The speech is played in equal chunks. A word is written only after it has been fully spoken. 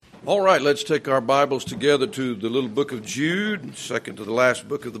All right, let's take our Bibles together to the little book of Jude, second to the last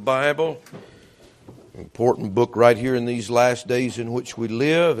book of the Bible. Important book right here in these last days in which we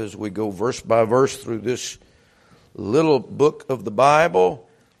live as we go verse by verse through this little book of the Bible,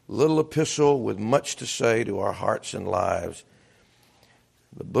 little epistle with much to say to our hearts and lives.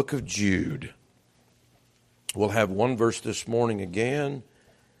 The book of Jude. We'll have one verse this morning again,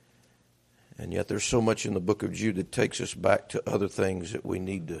 and yet there's so much in the book of Jude that takes us back to other things that we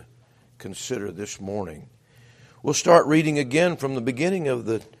need to consider this morning. We'll start reading again from the beginning of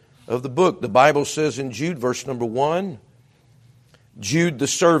the book. The Bible says in Jude, verse number 1, Jude, the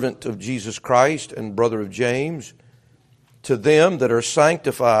servant of Jesus Christ and brother of James, to them that are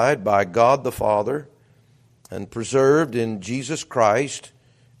sanctified by God the Father and preserved in Jesus Christ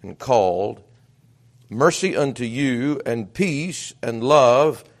and called, mercy unto you and peace and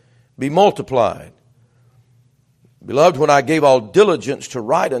love be multiplied. Beloved, when I gave all diligence to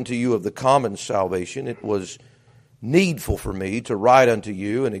write unto you of the common salvation, it was needful for me to write unto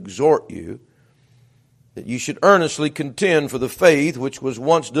you and exhort you that you should earnestly contend for the faith which was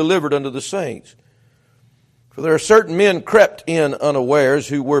once delivered unto the saints. For there are certain men crept in unawares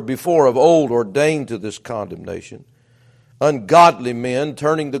who were before of old ordained to this condemnation, ungodly men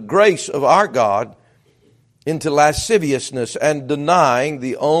turning the grace of our God into lasciviousness and denying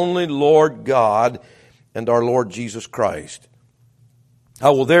the only Lord God and our Lord Jesus Christ. I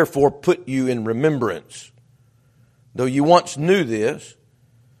will therefore put you in remembrance, though you once knew this,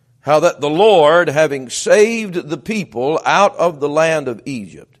 how that the Lord, having saved the people out of the land of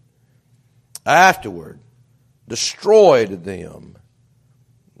Egypt, afterward destroyed them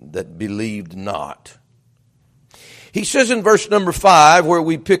that believed not. He says in verse number 5, where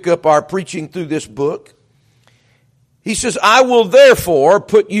we pick up our preaching through this book, he says, I will therefore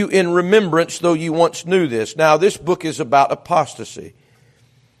put you in remembrance, though you once knew this. Now, this book is about apostasy,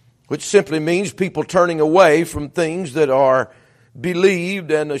 which simply means people turning away from things that are believed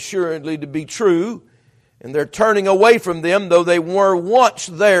and assuredly to be true. And they're turning away from them, though they were once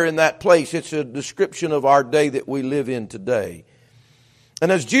there in that place. It's a description of our day that we live in today.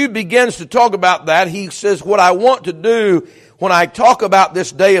 And as Jude begins to talk about that, he says, what I want to do when I talk about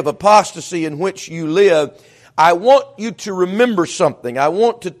this day of apostasy in which you live, I want you to remember something. I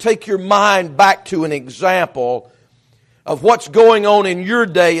want to take your mind back to an example of what's going on in your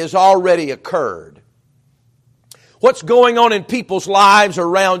day has already occurred. What's going on in people's lives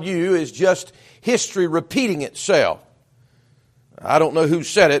around you is just history repeating itself. I don't know who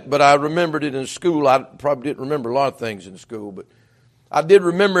said it, but I remembered it in school. I probably didn't remember a lot of things in school, but I did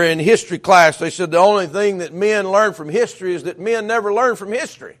remember in history class, they said the only thing that men learn from history is that men never learn from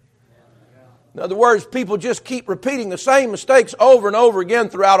history. In other words, people just keep repeating the same mistakes over and over again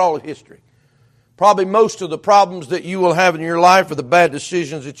throughout all of history. Probably most of the problems that you will have in your life or the bad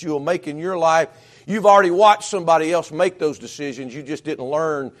decisions that you will make in your life, you've already watched somebody else make those decisions. You just didn't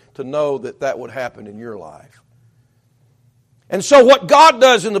learn to know that that would happen in your life. And so what God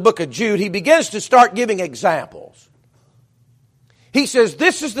does in the book of Jude, He begins to start giving examples. He says,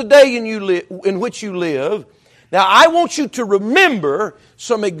 this is the day in which you live. Now, I want you to remember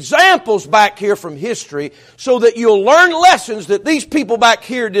some examples back here from history so that you'll learn lessons that these people back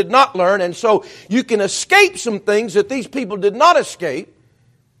here did not learn, and so you can escape some things that these people did not escape.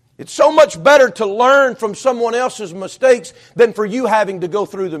 It's so much better to learn from someone else's mistakes than for you having to go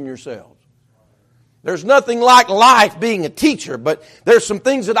through them yourselves. There's nothing like life being a teacher, but there's some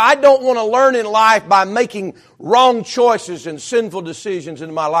things that I don't want to learn in life by making wrong choices and sinful decisions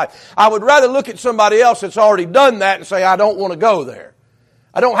in my life. I would rather look at somebody else that's already done that and say, I don't want to go there.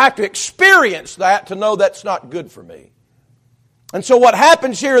 I don't have to experience that to know that's not good for me. And so what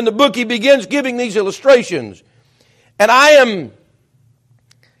happens here in the book, he begins giving these illustrations. And I am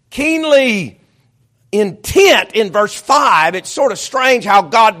keenly intent in verse 5, it's sort of strange how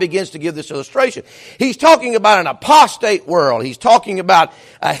God begins to give this illustration. He's talking about an apostate world. He's talking about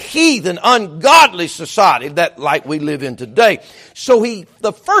a heathen, ungodly society that like we live in today. So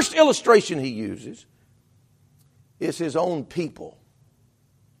the first illustration he uses is his own people.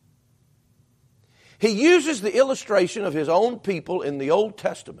 He uses the illustration of his own people in the Old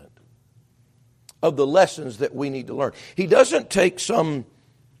Testament of the lessons that we need to learn. He doesn't take some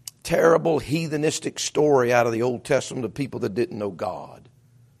terrible heathenistic story out of the Old Testament of people that didn't know God.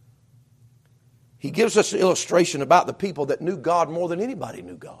 He gives us an illustration about the people that knew God more than anybody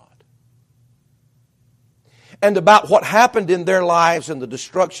knew God. And about what happened in their lives and the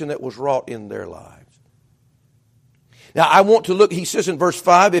destruction that was wrought in their lives. Now I want to look, he says in verse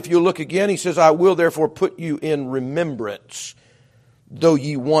 5, if you look again, he says, I will therefore put you in remembrance, though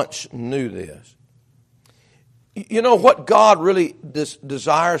ye once knew this. You know, what God really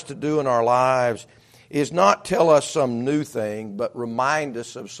desires to do in our lives is not tell us some new thing, but remind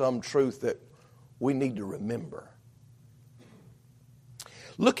us of some truth that we need to remember.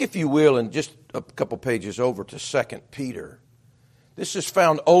 Look, if you will, in just a couple pages over to 2 Peter. This is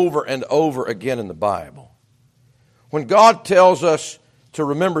found over and over again in the Bible. When God tells us to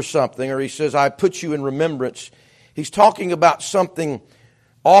remember something, or He says, I put you in remembrance, He's talking about something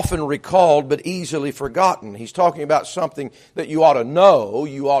often recalled but easily forgotten. He's talking about something that you ought to know,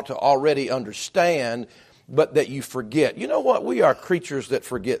 you ought to already understand, but that you forget. You know what? We are creatures that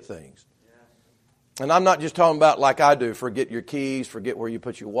forget things. And I'm not just talking about like I do, forget your keys, forget where you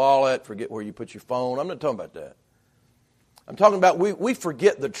put your wallet, forget where you put your phone. I'm not talking about that. I'm talking about we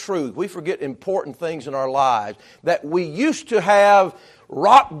forget the truth. We forget important things in our lives that we used to have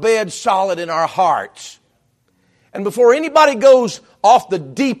rock bed solid in our hearts. And before anybody goes off the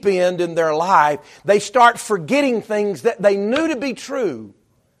deep end in their life, they start forgetting things that they knew to be true.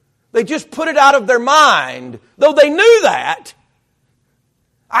 They just put it out of their mind, though they knew that.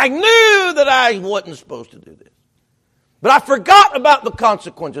 I knew that I wasn't supposed to do this. But I forgot about the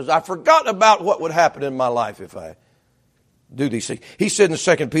consequences. I forgot about what would happen in my life if I do these things. He said in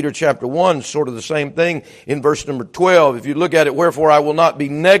 2 Peter chapter 1, sort of the same thing in verse number 12. If you look at it, wherefore I will not be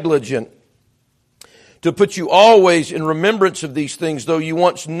negligent to put you always in remembrance of these things, though you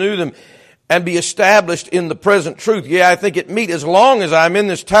once knew them, and be established in the present truth. Yeah, I think it meet as long as I'm in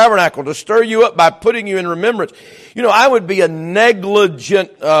this tabernacle to stir you up by putting you in remembrance. You know, I would be a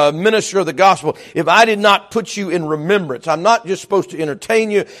negligent minister of the gospel if I did not put you in remembrance. I'm not just supposed to entertain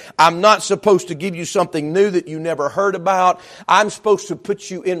you. I'm not supposed to give you something new that you never heard about. I'm supposed to put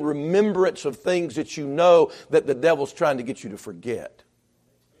you in remembrance of things that you know that the devil's trying to get you to forget.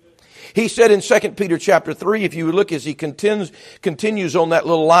 He said in 2 Peter chapter 3, if you would look as he continues on that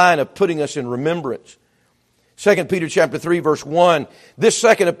little line of putting us in remembrance. 2 Peter chapter 3 verse 1, this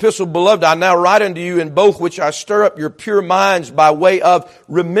second epistle, beloved, I now write unto you in both which I stir up your pure minds by way of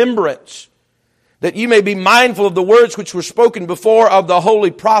remembrance, that ye may be mindful of the words which were spoken before of the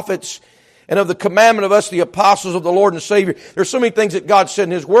holy prophets and of the commandment of us, the apostles of the Lord and Savior. There's so many things that God said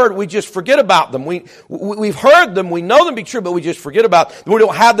in His Word, we just forget about them. We've heard them, we know them to be true, but we just forget about them. We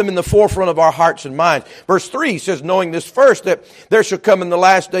don't have them in the forefront of our hearts and minds. Verse 3 says, knowing this first, that there shall come in the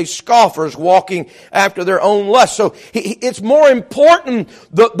last days scoffers walking after their own lust. So it's more important,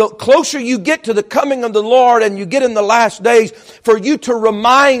 the closer you get to the coming of the Lord and you get in the last days, for you to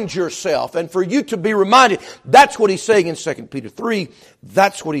remind yourself and for you to be reminded. That's what He's saying in 2 Peter 3.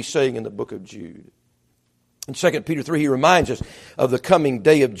 That's what He's saying in the book of Jude. In 2 Peter 3, he reminds us of the coming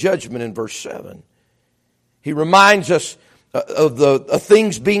day of judgment in verse 7. He reminds us of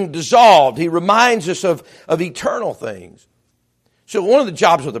things being dissolved. He reminds us of eternal things. So one of the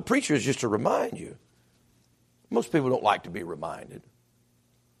jobs of the preacher is just to remind you. Most people don't like to be reminded.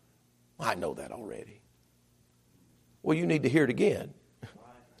 I know that already. Well, you need to hear it again.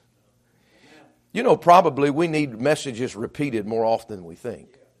 You know, probably we need messages repeated more often than we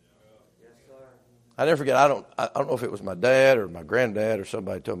think. I never forget, I don't know if it was my dad or my granddad or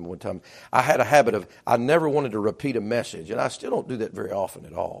somebody told me one time, I had a habit of, I never wanted to repeat a message, and I still don't do that very often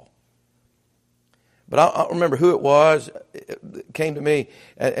at all. But I don't remember who it was, it came to me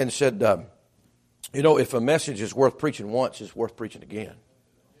and said, you know, if a message is worth preaching once, it's worth preaching again.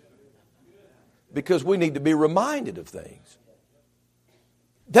 Because we need to be reminded of things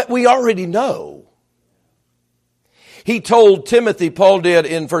that we already know. He told Timothy, Paul did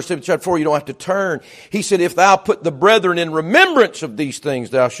in 1 Timothy chapter 4, you don't have to turn. He said, if thou put the brethren in remembrance of these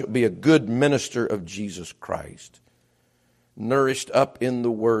things, thou shalt be a good minister of Jesus Christ, nourished up in the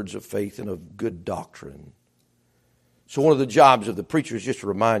words of faith and of good doctrine. So one of the jobs of the preacher is just to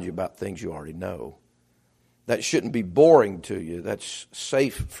remind you about things you already know. That shouldn't be boring to you. That's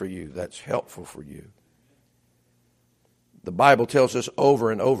safe for you. That's helpful for you. The Bible tells us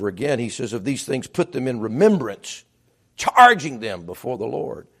over and over again, he says, of these things, put them in remembrance, charging them before the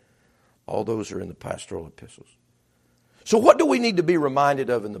Lord. All those are in the pastoral epistles. So what do we need to be reminded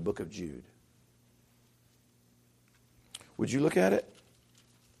of in the book of Jude? Would you look at it?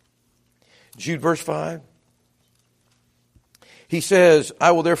 Jude verse 5. He says,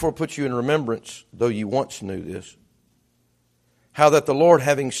 I will therefore put you in remembrance, though you once knew this, how that the Lord,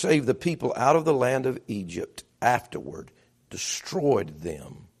 having saved the people out of the land of Egypt, afterward destroyed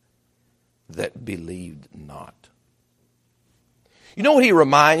them that believed not. You know what he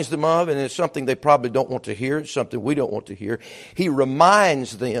reminds them of? And it's something they probably don't want to hear. It's something we don't want to hear. He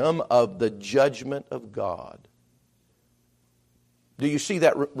reminds them of the judgment of God. Do you see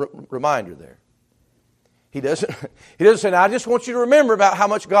that reminder there? He doesn't say, now I just want you to remember about how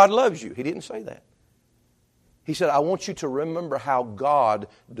much God loves you. He didn't say that. He said, I want you to remember how God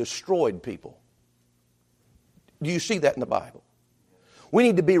destroyed people. Do you see that in the Bible? We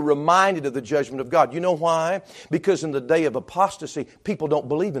need to be reminded of the judgment of God. You know why? Because in the day of apostasy, people don't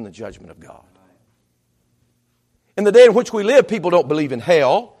believe in the judgment of God. In the day in which we live, people don't believe in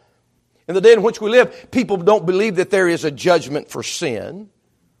hell. In the day in which we live, people don't believe that there is a judgment for sin.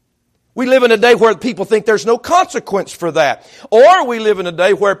 We live in a day where people think there's no consequence for that. Or we live in a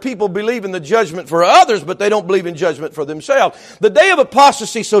day where people believe in the judgment for others, but they don't believe in judgment for themselves. The day of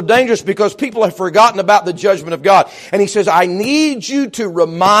apostasy is so dangerous because people have forgotten about the judgment of God. And he says, I need you to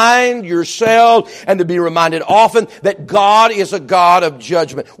remind yourself and to be reminded often that God is a God of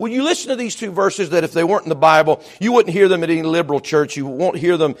judgment. Will you listen to these two verses that if they weren't in the Bible, you wouldn't hear them at any liberal church. You won't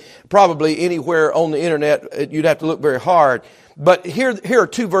hear them probably anywhere on the internet. You'd have to look very hard. But here are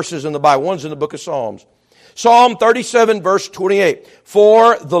two verses in the Bible. One's in the book of Psalms. Psalm 37, verse 28.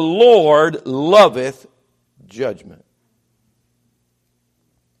 For the Lord loveth judgment.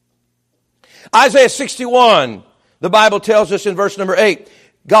 Isaiah 61, the Bible tells us in verse number 8,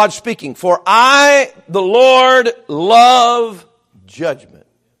 God speaking, for I, the Lord, love judgment.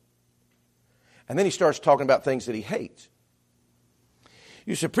 And then he starts talking about things that he hates.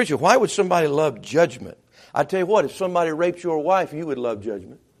 You say, preacher, why would somebody love judgment? I tell you what, if somebody raped your wife, you would love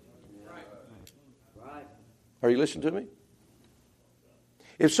judgment. Are you listening to me?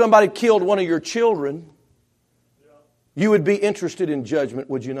 If somebody killed one of your children, you would be interested in judgment,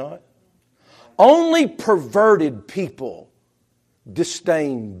 would you not? Only perverted people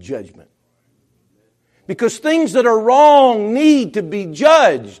disdain judgment. Because things that are wrong need to be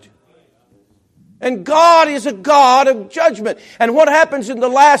judged. And God is a God of judgment. And what happens in the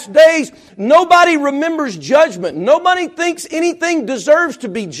last days, nobody remembers judgment. Nobody thinks anything deserves to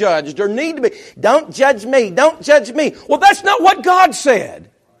be judged or need to be. Don't judge me. Don't judge me. Well, that's not what God said.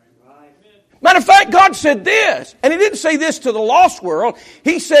 Matter of fact, God said this. And He didn't say this to the lost world.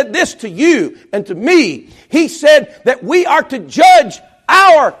 He said this to you and to me. He said that we are to judge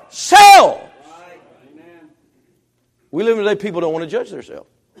ourselves. We live in a day people don't want to judge themselves.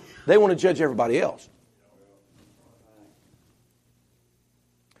 They want to judge everybody else.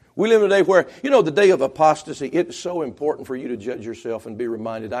 We live in a day where, the day of apostasy, it's so important for you to judge yourself and be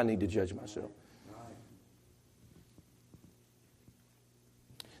reminded, I need to judge myself.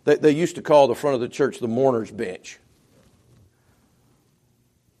 They used to call the front of the church the mourner's bench.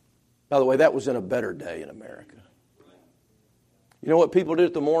 By the way, that was in a better day in America. You know what people did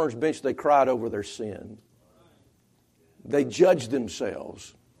at the mourner's bench? They cried over their sin. They judged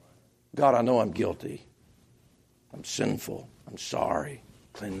themselves. God, I know I'm guilty. I'm sinful. I'm sorry.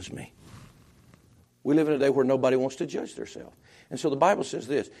 Cleanse me. We live in a day where nobody wants to judge themselves. And so the Bible says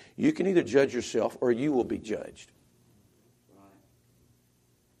this, you can either judge yourself or you will be judged.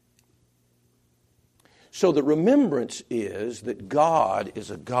 So the remembrance is that God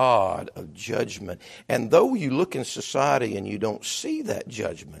is a God of judgment. And though you look in society and you don't see that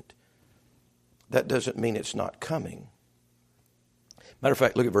judgment, that doesn't mean it's not coming. Matter of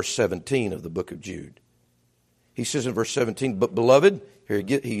fact, look at verse 17 of the book of Jude. He says in verse 17, but beloved, here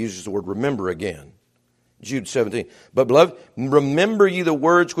he uses the word remember again. Jude 17, but beloved, remember ye the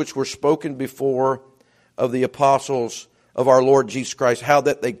words which were spoken before of the apostles of our Lord Jesus Christ, how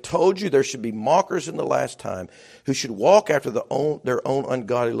that they told you there should be mockers in the last time who should walk after their own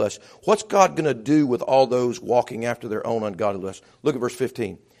ungodly lusts. What's God going to do with all those walking after their own ungodly lusts? Look at verse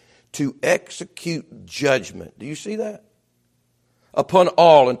 15. To execute judgment. Do you see that? Upon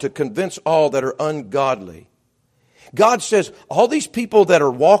all, and to convince all that are ungodly. God says, all these people that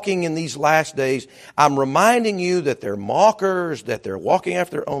are walking in these last days, I'm reminding you that they're mockers, that they're walking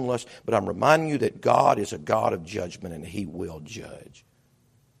after their own lust, but I'm reminding you that God is a God of judgment and He will judge.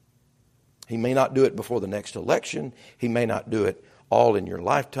 He may not do it before the next election. He may not do it all in your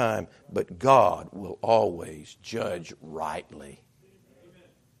lifetime, but God will always judge rightly.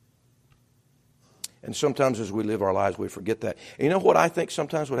 And sometimes as we live our lives, we forget that. And you know what I think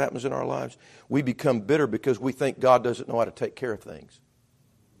sometimes what happens in our lives? We become bitter because we think God doesn't know how to take care of things.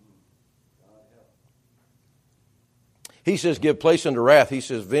 He says, give place unto wrath. He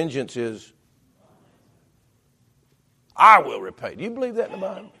says, vengeance is, I will repay. Do you believe that in the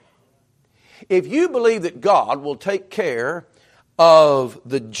Bible? If you believe that God will take care of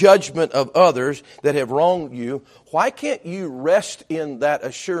the judgment of others that have wronged you, why can't you rest in that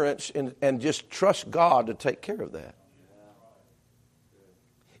assurance and just trust God to take care of that?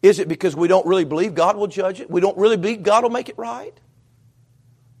 Is it because we don't really believe God will judge it? We don't really believe God will make it right?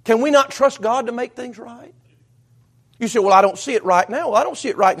 Can we not trust God to make things right? You say, well, I don't see it right now. Well, I don't see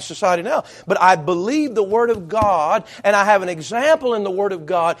it right in society now. But I believe the Word of God, and I have an example in the Word of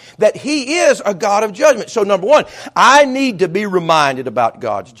God that He is a God of judgment. So number one, I need to be reminded about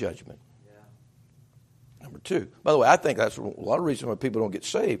God's judgment. Number two, by the way, I think that's a lot of reasons why people don't get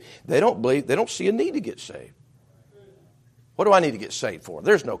saved. They don't see a need to get saved. What do I need to get saved for?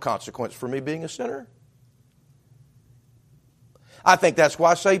 There's no consequence for me being a sinner. I think that's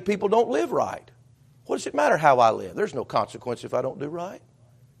why saved people don't live right. What does it matter how I live? There's no consequence if I don't do right.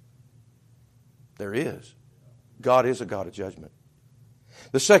 There is. God is a God of judgment.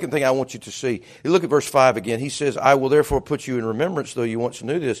 The second thing I want you to see, you look at verse 5 again. He says, I will therefore put you in remembrance, though you once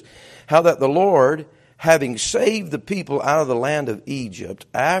knew this, how that the Lord, having saved the people out of the land of Egypt,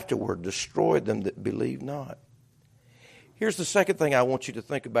 afterward destroyed them that believed not. Here's the second thing I want you to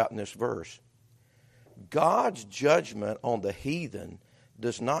think about in this verse. God's judgment on the heathen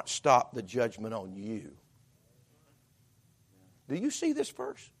does not stop the judgment on you. Do you see this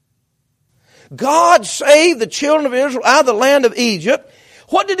verse? God saved the children of Israel out of the land of Egypt.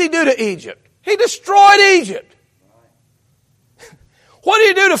 What did He do to Egypt? He destroyed Egypt. What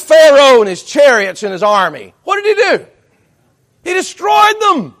did He do to Pharaoh and his chariots and his army? What did He do? He destroyed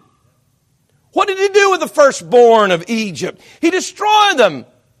them. What did He do with the firstborn of Egypt? He destroyed them.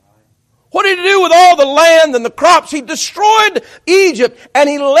 What did He do with all the land and the crops? He destroyed Egypt, and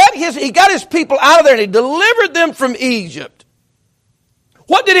He got His people out of there, and He delivered them from Egypt.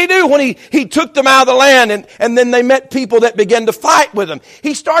 What did He do when He took them out of the land, and then they met people that began to fight with them?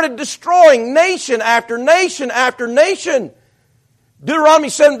 He started destroying nation after nation after nation. Deuteronomy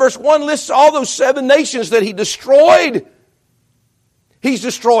 7 verse 1 lists all those 7 nations that He destroyed. He's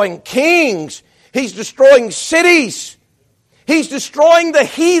destroying kings. He's destroying cities. He's destroying the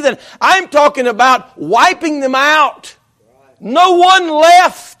heathen. I'm talking about wiping them out. No one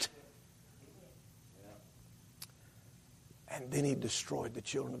left. And then He destroyed the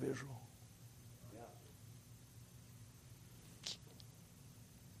children of Israel.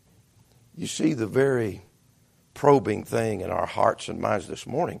 You see, the very probing thing in our hearts and minds this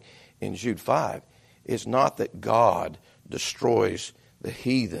morning in Jude 5 is not that God destroys the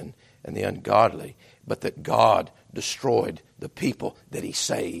heathen and the ungodly, but that God destroyed the people that He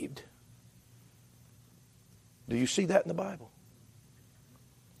saved. Do you see that in the Bible?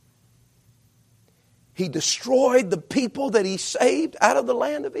 He destroyed the people that He saved out of the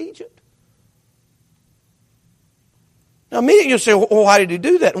land of Egypt. Now, immediately you'll say, well, why did He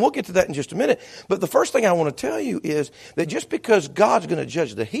do that? And we'll get to that in just a minute. But the first thing I want to tell you is that just because God's going to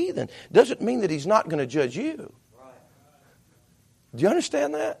judge the heathen doesn't mean that He's not going to judge you. Do you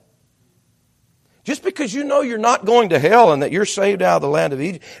understand that? Just because you know you're not going to hell and that you're saved out of the land of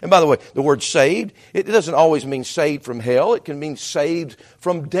Egypt. And by the way, the word saved, it doesn't always mean saved from hell. It can mean saved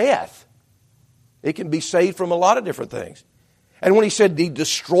from death. It can be saved from a lot of different things. And when He said He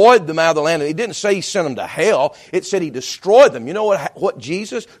destroyed them out of the land, He didn't say He sent them to hell. It said He destroyed them. You know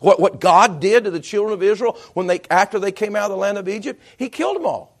what God did to the children of Israel after they came out of the land of Egypt? He killed them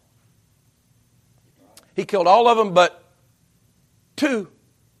all. He killed all of them but 2.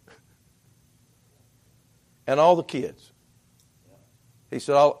 And all the kids. He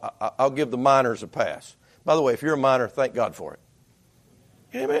said, I'll give the minors a pass. By the way, if you're a minor, thank God for it.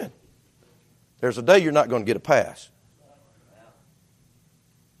 Amen. There's a day you're not going to get a pass.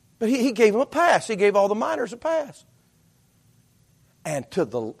 But he gave them a pass. He gave all the minors a pass. And to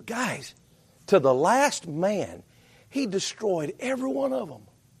the last man, He destroyed every one of them.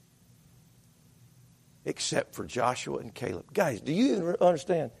 Except for Joshua and Caleb. Guys, do you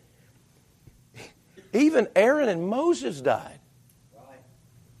understand? Even Aaron and Moses died.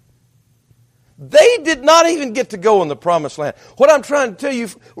 They did not even get to go in the promised land. What I'm trying to tell you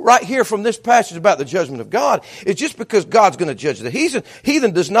right here from this passage about the judgment of God is just because God's going to judge the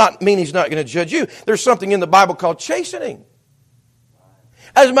heathen does not mean He's not going to judge you. There's something in the Bible called chastening.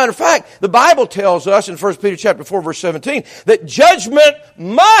 As a matter of fact, the Bible tells us in 1 Peter chapter 4 verse 17 that judgment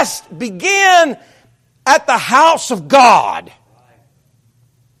must begin at the house of God.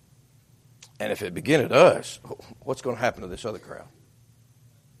 And if it begin at us, what's going to happen to this other crowd?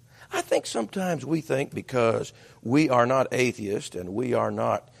 I think sometimes we think because we are not atheists and we are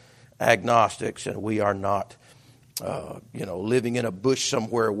not agnostics and we are not, living in a bush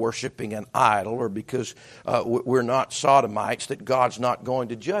somewhere worshiping an idol, or because we're not sodomites, that God's not going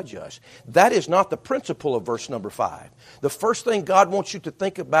to judge us. That is not the principle of verse number 5. The first thing God wants you to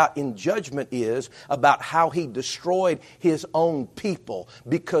think about in judgment is about how He destroyed His own people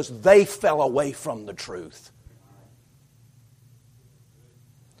because they fell away from the truth.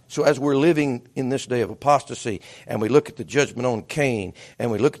 So as we're living in this day of apostasy, and we look at the judgment on Cain, and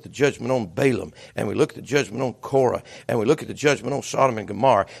we look at the judgment on Balaam, and we look at the judgment on Korah, and we look at the judgment on Sodom and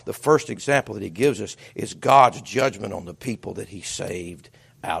Gomorrah, the first example that he gives us is God's judgment on the people that he saved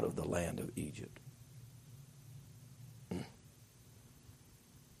out of the land of Egypt.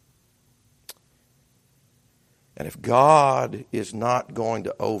 And if God is not going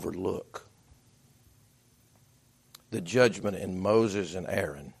to overlook the judgment in Moses and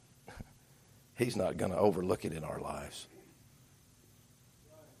Aaron, He's not going to overlook it in our lives.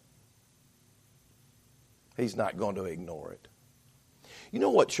 He's not going to ignore it. You know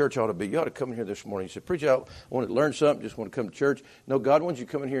what church ought to be? You ought to come in here this morning and say, "Preacher, I want to learn something, just want to come to church." No, God wants you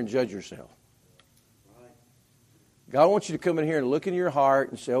to come in here and judge yourself. God wants you to come in here and look in your heart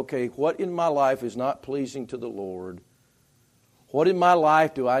and say, "Okay, what in my life is not pleasing to the Lord? What in my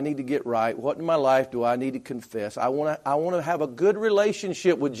life do I need to get right? What in my life do I need to confess? I want to have a good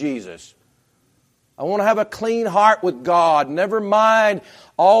relationship with Jesus. I want to have a clean heart with God. Never mind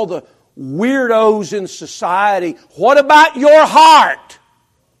all the weirdos in society. What about your heart?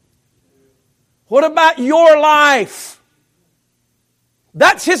 What about your life?"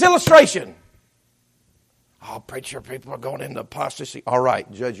 That's his illustration. "Oh, preacher, people are going into apostasy." All right,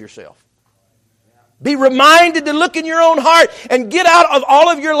 judge yourself. Be reminded to look in your own heart and get out of all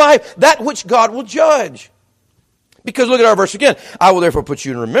of your life that which God will judge. Because look at our verse again. "I will therefore put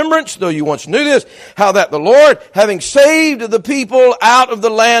you in remembrance, though you once knew this, how that the Lord, having saved the people out of the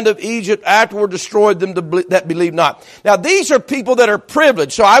land of Egypt, afterward destroyed them that believe not." Now these are people that are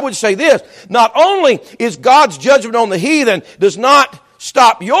privileged. So I would say this, not only is God's judgment on the heathen does not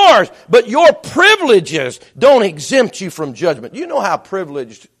stop yours, but your privileges don't exempt you from judgment. You know how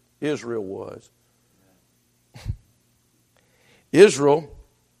privileged Israel was. Israel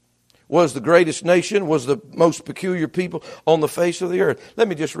was the greatest nation, was the most peculiar people on the face of the earth. Let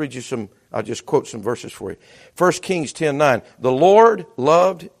me just read you I'll just quote some verses for you. 1 Kings 10:9. "The Lord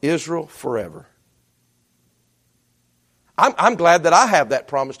loved Israel forever." I'm glad that I have that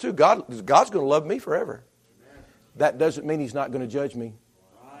promise too. God's going to love me forever. That doesn't mean He's not going to judge me.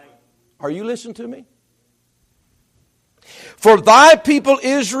 Are you listening to me? "For thy people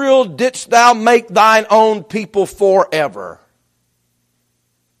Israel didst thou make thine own people forever."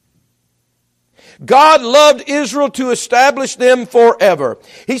 God loved Israel to establish them forever.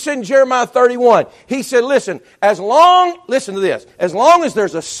 He said in Jeremiah 31, He said, listen to this, as long as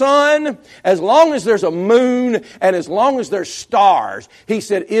there's a sun, as long as there's a moon, and as long as there's stars, He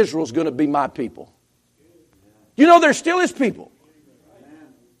said, Israel's going to be my people. You know, they're still His people.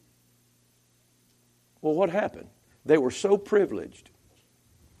 Well, what happened? They were so privileged,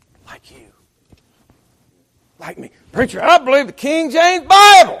 like you, like me. "Preacher, I believe the King James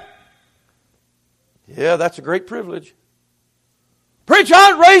Bible." Yeah, that's a great privilege. "Preacher,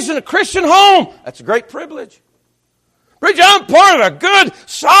 I was raised in a Christian home." That's a great privilege. "Preacher, I'm part of a good,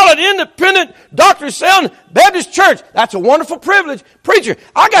 solid, independent, doctrine-sound Baptist church." That's a wonderful privilege. "Preacher,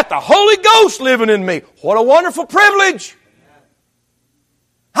 I got the Holy Ghost living in me." What a wonderful privilege.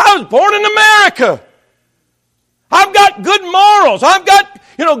 "I was born in America. I've got good morals. I've got,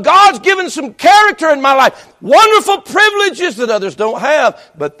 God's given some character in my life." Wonderful privileges that others don't have.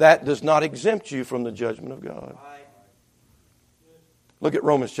 But that does not exempt you from the judgment of God. Look at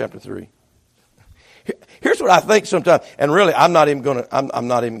Romans chapter 3. Here's what I think sometimes, and really I'm not even going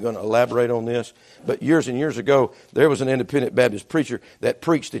to elaborate on this, but years and years ago, there was an independent Baptist preacher that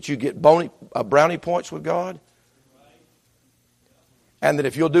preached that you get brownie points with God. And that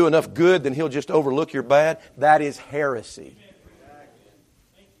if you'll do enough good, then He'll just overlook your bad. That is heresy.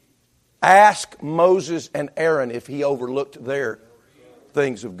 Ask Moses and Aaron if He overlooked their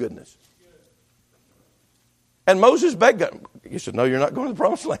things of goodness. And Moses begged them. He said, "No, you're not going to the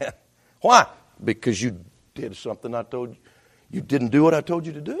promised land." Why? Because you did something I told you. You didn't do what I told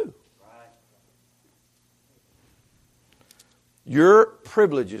you to do. Your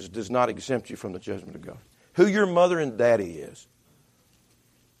privileges does not exempt you from the judgment of God. Who your mother and daddy is.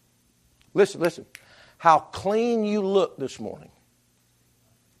 Listen. How clean you look this morning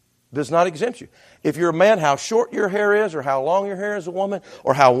does not exempt you. If you're a man, how short your hair is, or how long your hair is, a woman,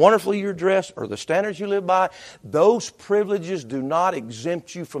 or how wonderfully you're dressed, or the standards you live by, those privileges do not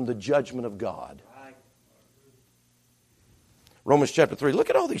exempt you from the judgment of God. Romans chapter 3. Look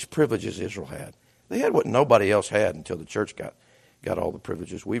at all these privileges Israel had. They had what nobody else had until the church got all the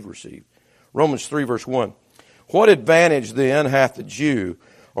privileges we've received. Romans 3 verse 1. "What advantage then hath the Jew,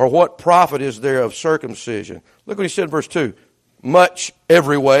 or what profit is there of circumcision?" Look what he said in verse 2. "Much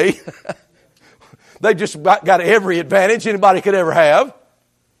every way." They just got every advantage anybody could ever have.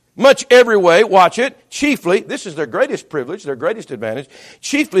 Much every way, watch it, chiefly, this is their greatest privilege, their greatest advantage,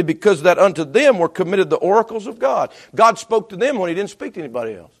 chiefly because that unto them were committed the oracles of God. God spoke to them when He didn't speak to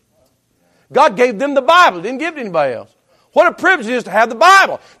anybody else. God gave them the Bible, He didn't give it to anybody else. What a privilege it is to have the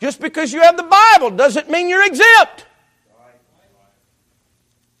Bible. Just because you have the Bible doesn't mean you're exempt.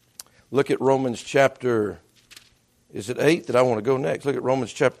 Look at Romans chapter, is it 8 that I want to go next? Look at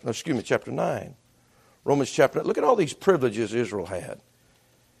Romans chapter 9. Romans chapter 9. Look at all these privileges Israel had.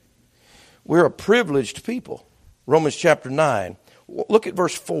 We're a privileged people. Romans chapter 9. Look at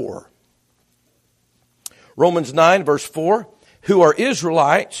verse 4. Romans 9 verse 4. Who are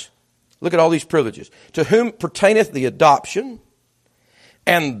Israelites, look at all these privileges, to whom pertaineth the adoption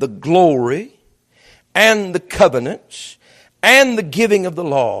and the glory and the covenants and the giving of the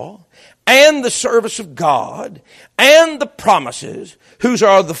law and the service of God, and the promises, whose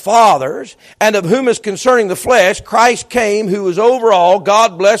are the fathers, and of whom is concerning the flesh, Christ came, who is over all,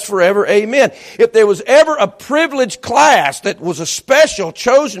 God bless forever, amen. If there was ever a privileged class that was a special,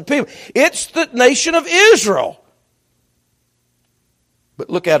 chosen people, it's the nation of Israel.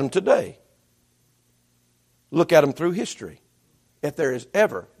 But look at them today. Look at them through history. If there has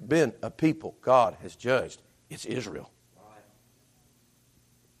ever been a people God has judged, it's Israel.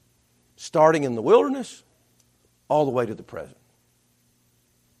 Starting in the wilderness, all the way to the present.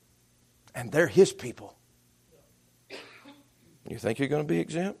 And they're His people. You think you're going to be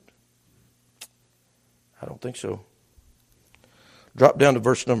exempt? I don't think so. Drop down to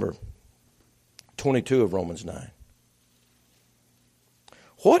verse number 22 of Romans 9.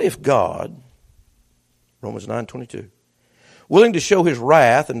 What if God, Romans 9:22, willing to show His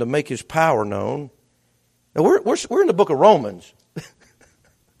wrath and to make His power known? Now we're in the book of Romans.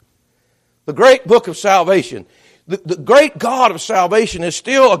 The great book of salvation. The great God of salvation is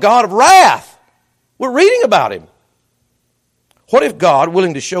still a God of wrath. We're reading about Him. What if God,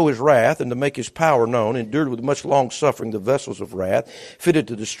 willing to show His wrath and to make His power known, endured with much long suffering the vessels of wrath, fitted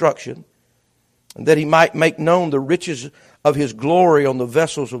to destruction, and that He might make known the riches of His glory on the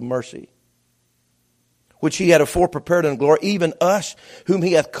vessels of mercy, which He had afore prepared in glory, even us whom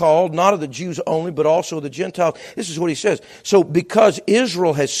He hath called, not of the Jews only, but also of the Gentiles. This is what He says. So because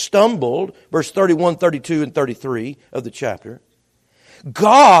Israel has stumbled, verse 31, 32, and 33 of the chapter,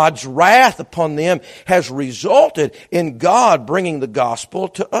 God's wrath upon them has resulted in God bringing the gospel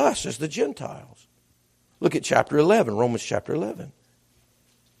to us as the Gentiles. Look at chapter 11, Romans chapter 11.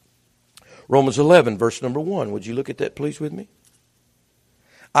 Romans 11, verse number 1. Would you look at that, please, with me?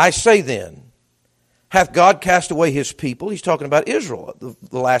 I say then, hath God cast away His people? He's talking about Israel,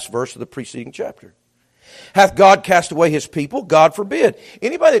 the last verse of the preceding chapter. Hath God cast away His people? God forbid.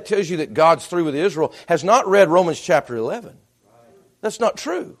 Anybody that tells you that God's through with Israel has not read Romans chapter 11. That's not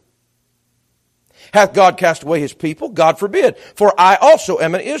true. Hath God cast away His people? God forbid. For I also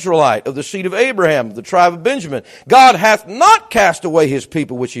am an Israelite of the seed of Abraham, of the tribe of Benjamin. God hath not cast away His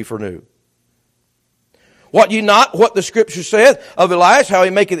people which He foreknew. What ye not, what the Scripture saith of Elias, how he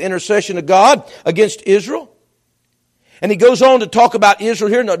maketh intercession to God against Israel? And he goes on to talk about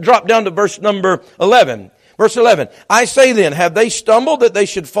Israel here. Now drop down to verse number 11. Verse 11. I say then, have they stumbled that they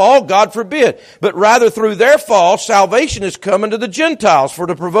should fall? God forbid. But rather through their fall, salvation is come unto the Gentiles for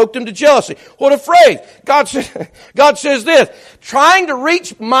to provoke them to jealousy. What a phrase. God says this, trying to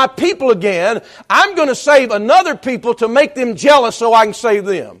reach my people again, I'm going to save another people to make them jealous so I can save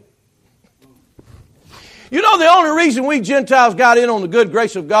them. You know, the only reason we Gentiles got in on the good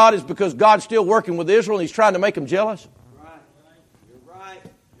grace of God is because God's still working with Israel and He's trying to make them jealous. You're right.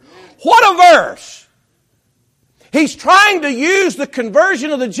 What a verse. He's trying to use the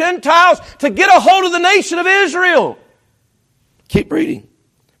conversion of the Gentiles to get a hold of the nation of Israel. Keep reading.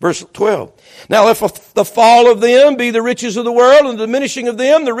 Verse 12. Now if the fall of them be the riches of the world and the diminishing of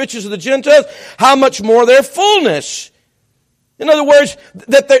them the riches of the Gentiles, how much more their fullness? In other words,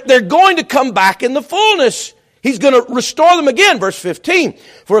 that they're going to come back in the fullness. He's going to restore them again. Verse 15.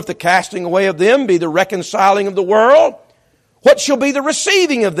 For if the casting away of them be the reconciling of the world, what shall be the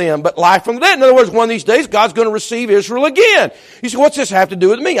receiving of them but life from the dead? In other words, one of these days, God's going to receive Israel again. You say, what's this have to do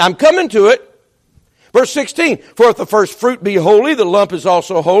with me? I'm coming to it. Verse 16. For if the first fruit be holy, the lump is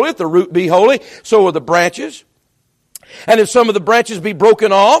also holy. If the root be holy, so are the branches. And if some of the branches be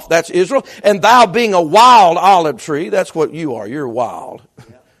broken off, that's Israel, and thou being a wild olive tree, that's what you are, you're wild.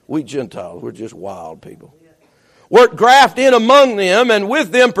 Yeah. We Gentiles, we're just wild people. Yeah. Wert graft in among them, and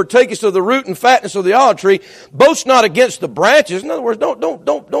with them partakest of the root and fatness of the olive tree, boast not against the branches. In other words,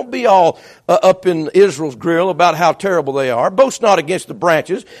 don't be all up in Israel's grill about how terrible they are. Boast not against the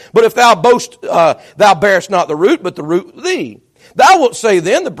branches, but if thou boast, thou bearest not the root, but the root thee. Thou wilt say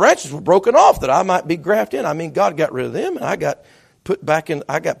then, the branches were broken off that I might be grafted in. I mean, God got rid of them and I got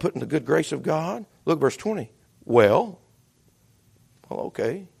I got put in the good grace of God. Look, verse 20. Well,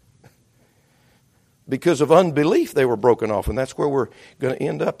 okay. Because of unbelief, they were broken off. And that's where we're going to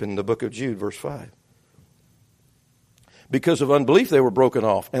end up in the book of Jude, verse 5. Because of unbelief, they were broken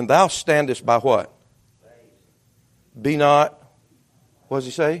off. And thou standest by what? Be not, what does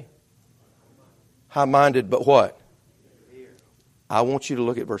he say? High-minded, but what? I want you to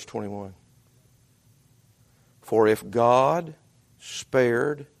look at verse 21. For if God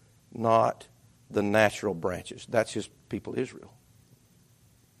spared not the natural branches, that's his people Israel.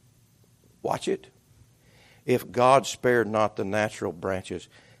 Watch it. If God spared not the natural branches,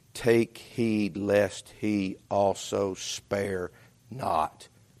 take heed lest he also spare not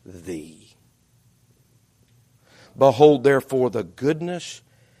thee. Behold therefore the goodness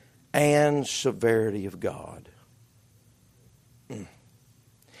and severity of God.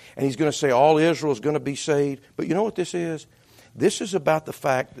 And he's going to say all Israel is going to be saved. But you know what this is? This is about the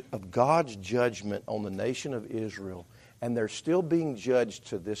fact of God's judgment on the nation of Israel. And they're still being judged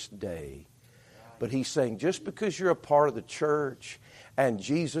to this day. But he's saying just because you're a part of the church and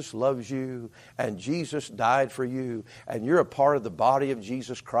Jesus loves you and Jesus died for you and you're a part of the body of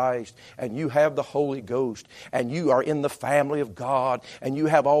Jesus Christ and you have the Holy Ghost and you are in the family of God and you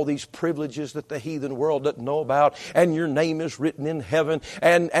have all these privileges that the heathen world doesn't know about and your name is written in heaven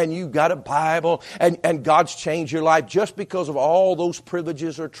and you've got a Bible and God's changed your life, just because of all those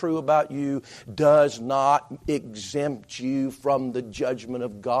privileges are true about you does not exempt you from the judgment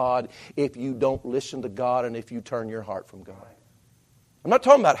of God if you don't listen to God and if you turn your heart from God. I'm not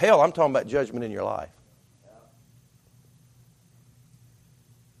talking about hell. I'm talking about judgment in your life.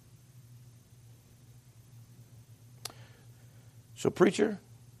 So, preacher,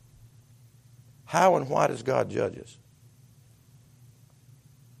 how and why does God judge us?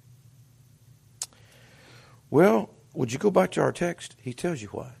 Well, would you go back to our text? He tells you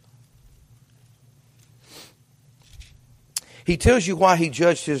why. He tells you why he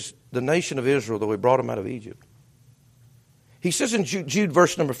judged the nation of Israel, though he brought them out of Egypt. He says in Jude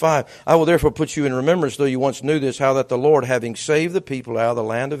verse number 5, I will therefore put you in remembrance, though you once knew this, how that the Lord, having saved the people out of the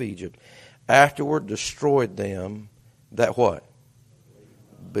land of Egypt, afterward destroyed them that what?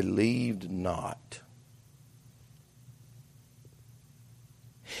 Believed not.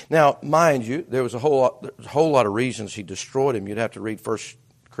 Now, mind you, there was a whole lot of reasons he destroyed him. You'd have to read 1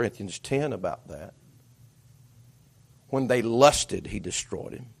 Corinthians 10 about that. When they lusted, he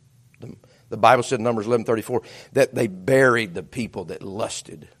destroyed him. The Bible said in Numbers 11:34 that they buried the people that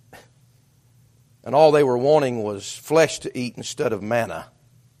lusted. And all they were wanting was flesh to eat instead of manna.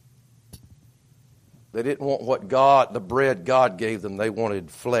 They didn't want the bread God gave them. They wanted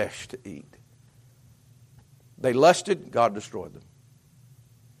flesh to eat. They lusted, God destroyed them.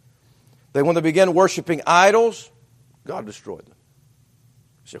 When they began worshiping idols, God destroyed them.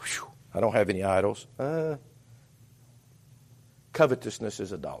 You say, I don't have any idols. Covetousness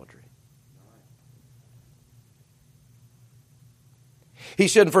is idolatry. He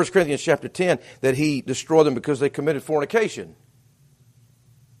said in 1 Corinthians chapter 10 that he destroyed them because they committed fornication.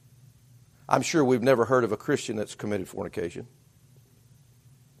 I'm sure we've never heard of a Christian that's committed fornication.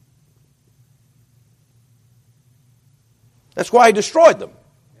 That's why he destroyed them.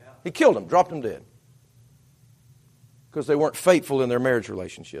 He killed them, dropped them dead. Because they weren't faithful in their marriage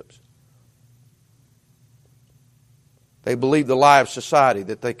relationships. They believed the lie of society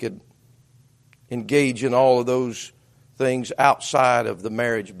that they could engage in all of those things outside of the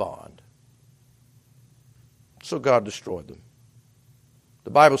marriage bond. So God destroyed them. The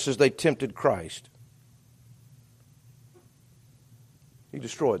Bible says they tempted Christ. He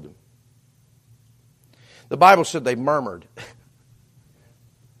destroyed them. The Bible said they murmured.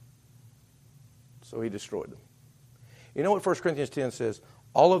 So he destroyed them. You know what 1 Corinthians 10 says?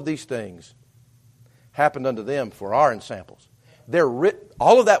 All of these things happened unto them for our ensamples.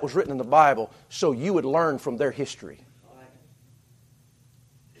 All of that was written in the Bible so you would learn from their history.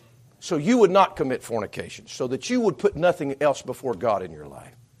 So you would not commit fornication. So that you would put nothing else before God in your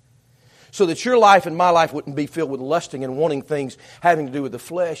life. So that your life and my life wouldn't be filled with lusting and wanting things having to do with the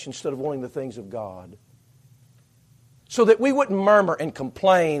flesh instead of wanting the things of God. So that we wouldn't murmur and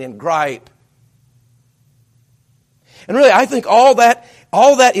complain and gripe. And really, I think all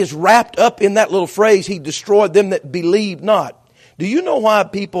that is wrapped up in that little phrase, he destroyed them that believed not. Do you know why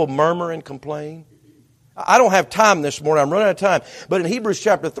people murmur and complain? I don't have time this morning. I'm running out of time. But in Hebrews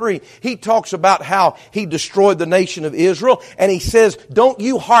chapter 3, he talks about how he destroyed the nation of Israel. And he says, don't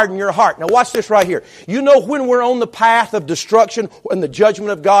you harden your heart. Now watch this right here. You know when we're on the path of destruction and the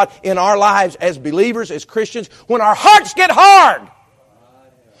judgment of God in our lives as believers, as Christians, when our hearts get hard.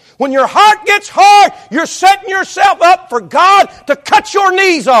 When your heart gets hard, you're setting yourself up for God to cut your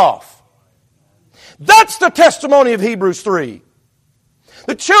knees off. That's the testimony of Hebrews 3.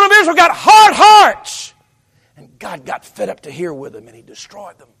 The children of Israel got hard hearts. And God got fed up to hear with them and He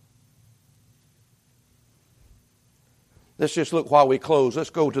destroyed them. Let's just look while we close.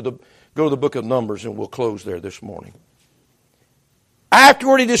 Let's go to the book of Numbers and we'll close there this morning.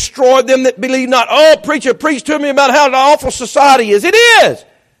 Afterward He destroyed them that believe not. Oh, preacher, preach to me about how the awful society is. It is.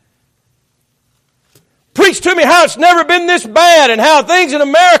 Preach to me how it's never been this bad and how things in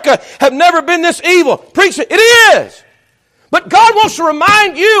America have never been this evil. Preach it. It is. But God wants to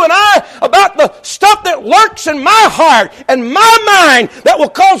remind you and I about the stuff that lurks in my heart and my mind that will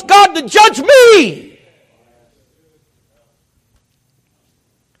cause God to judge me.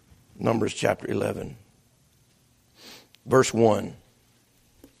 Numbers chapter 11, verse 1.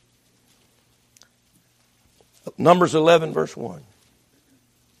 Numbers 11, verse 1.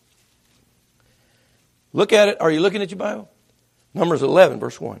 Look at it. Are you looking at your Bible? Numbers 11,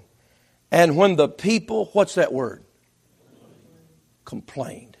 verse 1. And when the people, what's that word?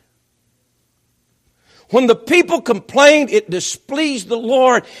 Complained. When the people complained, it displeased the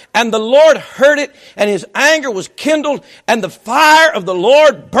Lord, and the Lord heard it, and His anger was kindled, and the fire of the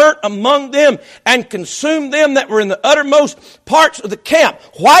Lord burnt among them and consumed them that were in the uttermost parts of the camp.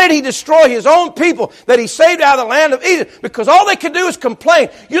 Why did He destroy His own people that He saved out of the land of Egypt? Because all they could do is complain.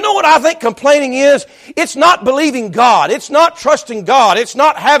 You know what I think complaining is? It's not believing God. It's not trusting God. It's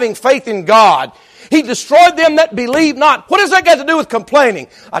not having faith in God. He destroyed them that believe not. What does that got to do with complaining?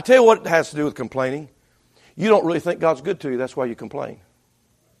 I tell you what it has to do with complaining. You don't really think God's good to you. That's why you complain.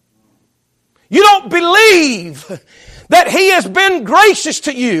 You don't believe that He has been gracious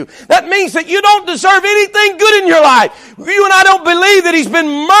to you. That means that you don't deserve anything good in your life. You and I don't believe that He's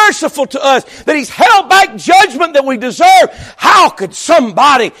been merciful to us, that He's held back judgment that we deserve. How could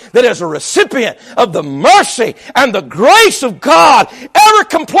somebody that is a recipient of the mercy and the grace of God ever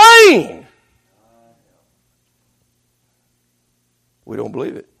complain? We don't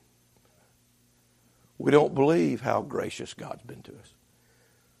believe it. We don't believe how gracious God's been to us.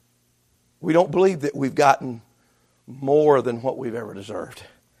 We don't believe that we've gotten more than what we've ever deserved.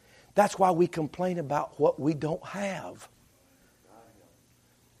 That's why we complain about what we don't have.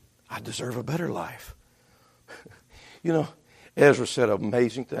 I deserve a better life. You know, Ezra said an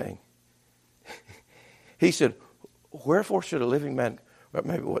amazing thing. He said, wherefore should a living man,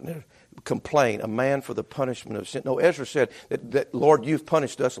 maybe it wasn't, complain, a man for the punishment of sin? No, Ezra said that Lord, you've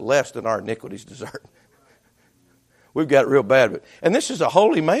punished us less than our iniquities deserve. We've got it real bad. And this is a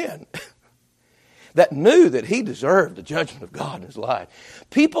holy man that knew that he deserved the judgment of God in his life.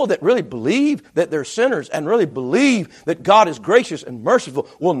 People that really believe that they're sinners and really believe that God is gracious and merciful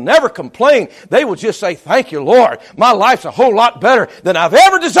will never complain. They will just say, thank you, Lord. My life's a whole lot better than I've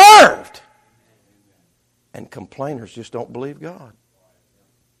ever deserved. And complainers just don't believe God.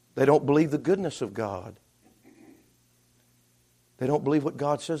 They don't believe the goodness of God. They don't believe what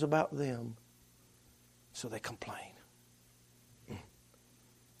God says about them. So they complain.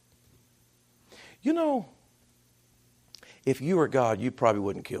 You know, if you were God, you probably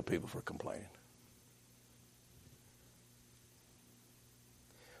wouldn't kill people for complaining.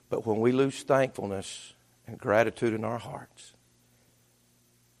 But when we lose thankfulness and gratitude in our hearts,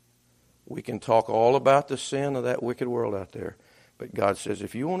 we can talk all about the sin of that wicked world out there. But God says,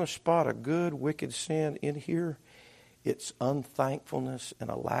 if you want to spot a good, wicked sin in here, it's unthankfulness and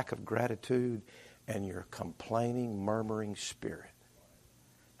a lack of gratitude and your complaining, murmuring spirit.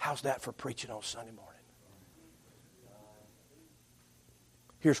 How's that for preaching on Sunday morning?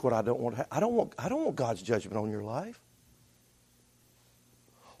 Here's what I don't want to have. I don't want God's judgment on your life.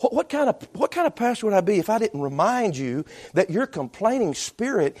 What kind of pastor would I be if I didn't remind you that your complaining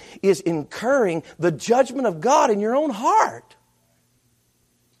spirit is incurring the judgment of God in your own heart?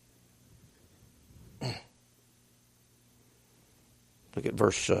 Look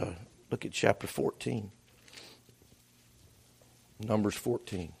at chapter 14. Numbers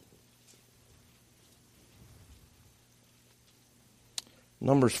 14.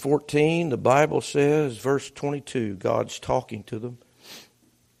 Numbers 14, the Bible says, verse 22, God's talking to them.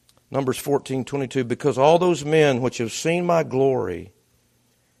 Numbers 14:22, because all those men which have seen my glory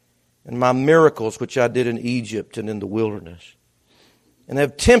and my miracles which I did in Egypt and in the wilderness, and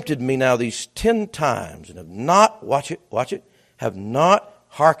have tempted me now these 10 times, and have not, watch it, have not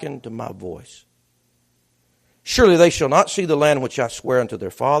hearkened to my voice. Surely they shall not see the land which I swear unto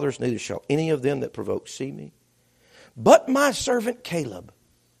their fathers, neither shall any of them that provoke see me. But my servant Caleb,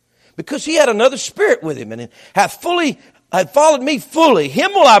 because he had another spirit with him, and had followed me fully,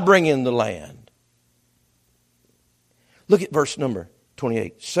 him will I bring in the land. Look at verse number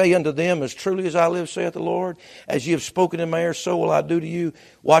 28. Say unto them, as truly as I live, saith the Lord, as ye have spoken in my ear, so will I do to you.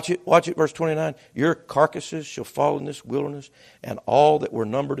 Watch it, verse 29. Your carcasses shall fall in this wilderness, and all that were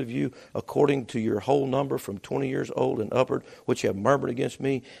numbered of you, according to your whole number, from 20 years old and upward, which have murmured against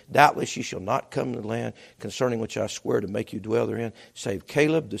me, doubtless ye shall not come to the land concerning which I swear to make you dwell therein, save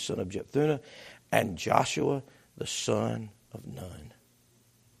Caleb the son of Jephunneh, and Joshua the son of Nun.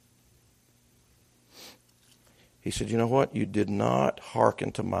 He said, you know what? You did not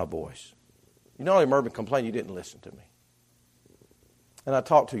hearken to my voice. You not only murmured and complained, you didn't listen to me. And I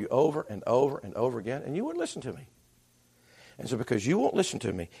talked to you over and over and over again, and you wouldn't listen to me. And so because you won't listen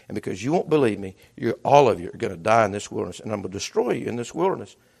to me, and because you won't believe me, all of you are going to die in this wilderness, and I'm going to destroy you in this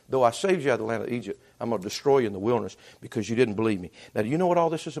wilderness. Though I saved you out of the land of Egypt, I'm going to destroy you in the wilderness because you didn't believe me. Now, do you know what all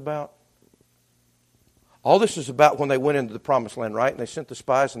this is about? All this is about when they went into the promised land, right? And they sent the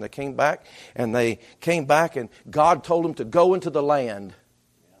spies and they came back. And God told them to go into the land.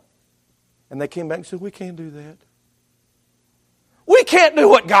 And they came back and said, we can't do that. We can't do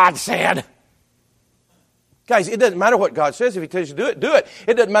what God said. Guys, it doesn't matter what God says. If He tells you to do it, do it.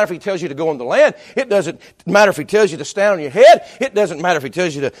 It doesn't matter if He tells you to go in the land. It doesn't matter if He tells you to stand on your head. It doesn't matter if He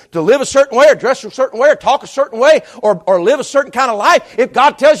tells you to live a certain way or dress a certain way or talk a certain way or live a certain kind of life. If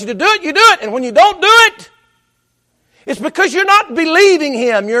God tells you to do it, you do it. And when you don't do it, it's because you're not believing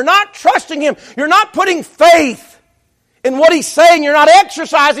Him. You're not trusting Him. You're not putting faith in what He's saying. You're not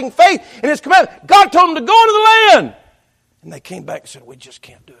exercising faith in His commandment. God told them to go into the land. And they came back and said, we just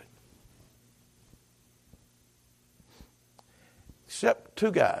can't do it. Except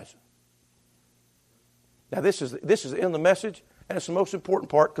two guys. Now this is in the message, and it's the most important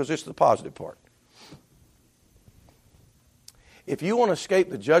part because it's the positive part. If you want to escape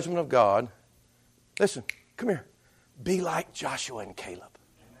the judgment of God, listen, come here. Be like Joshua and Caleb.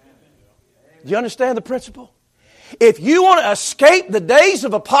 Do you understand the principle? If you want to escape the days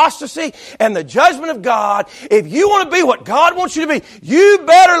of apostasy and the judgment of God, if you want to be what God wants you to be, you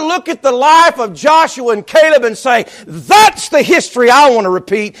better look at the life of Joshua and Caleb and say, that's the history I want to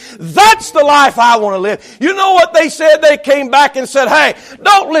repeat. That's the life I want to live. You know what they said? They came back and said, hey,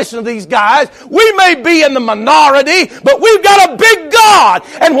 don't listen to these guys. We may be in the minority, but we've got a big God.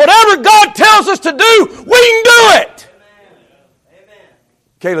 And whatever God tells us to do, we can do it. Amen.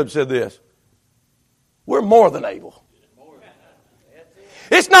 Caleb said this. We're more than able.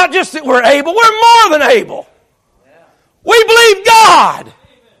 It's not just that we're able, we're more than able. We believe God.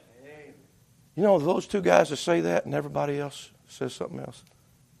 You know, those two guys that say that and everybody else says something else.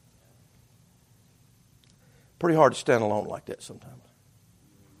 Pretty hard to stand alone like that sometimes.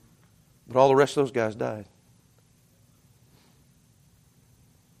 But all the rest of those guys died.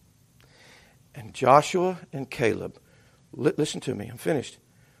 And Joshua and Caleb, listen to me, I'm finished,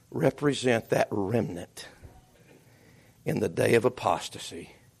 represent that remnant in the day of apostasy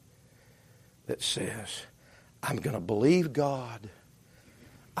that says, I'm going to believe God.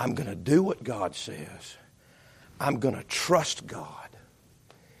 I'm going to do what God says. I'm going to trust God.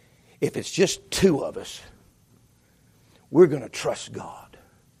 If it's just two of us, we're going to trust God.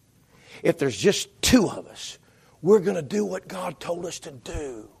 If there's just two of us, we're going to do what God told us to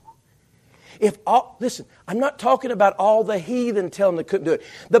do. Listen, I'm not talking about all the heathen telling them they couldn't do it.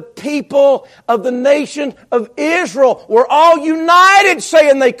 The people of the nation of Israel were all united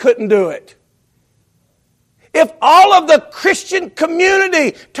saying they couldn't do it. If all of the Christian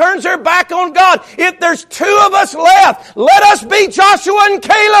community turns their back on God, if there's two of us left, let us be Joshua and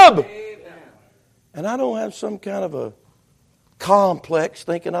Caleb. Amen. And I don't have some kind of a complex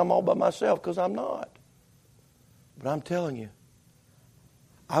thinking I'm all by myself, because I'm not. But I'm telling you,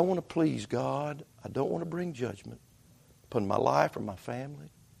 I want to please God. I don't want to bring judgment upon my life or my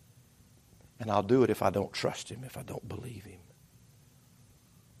family. And I'll do it if I don't trust Him, if I don't believe Him.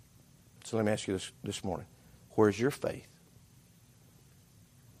 So let me ask you this morning. Where's your faith?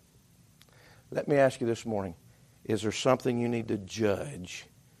 Let me ask you this morning. Is there something you need to judge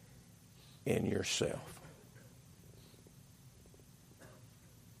in yourself?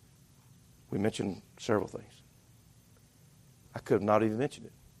 We mentioned several things. I could have not even mentioned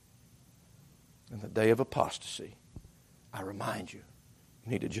it. In the day of apostasy, I remind you,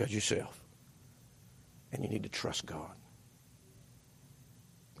 you need to judge yourself. And you need to trust God.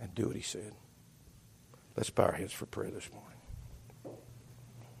 And do what He said. Let's bow our heads for prayer this morning.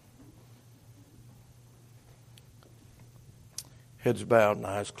 Heads bowed and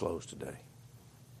eyes closed today.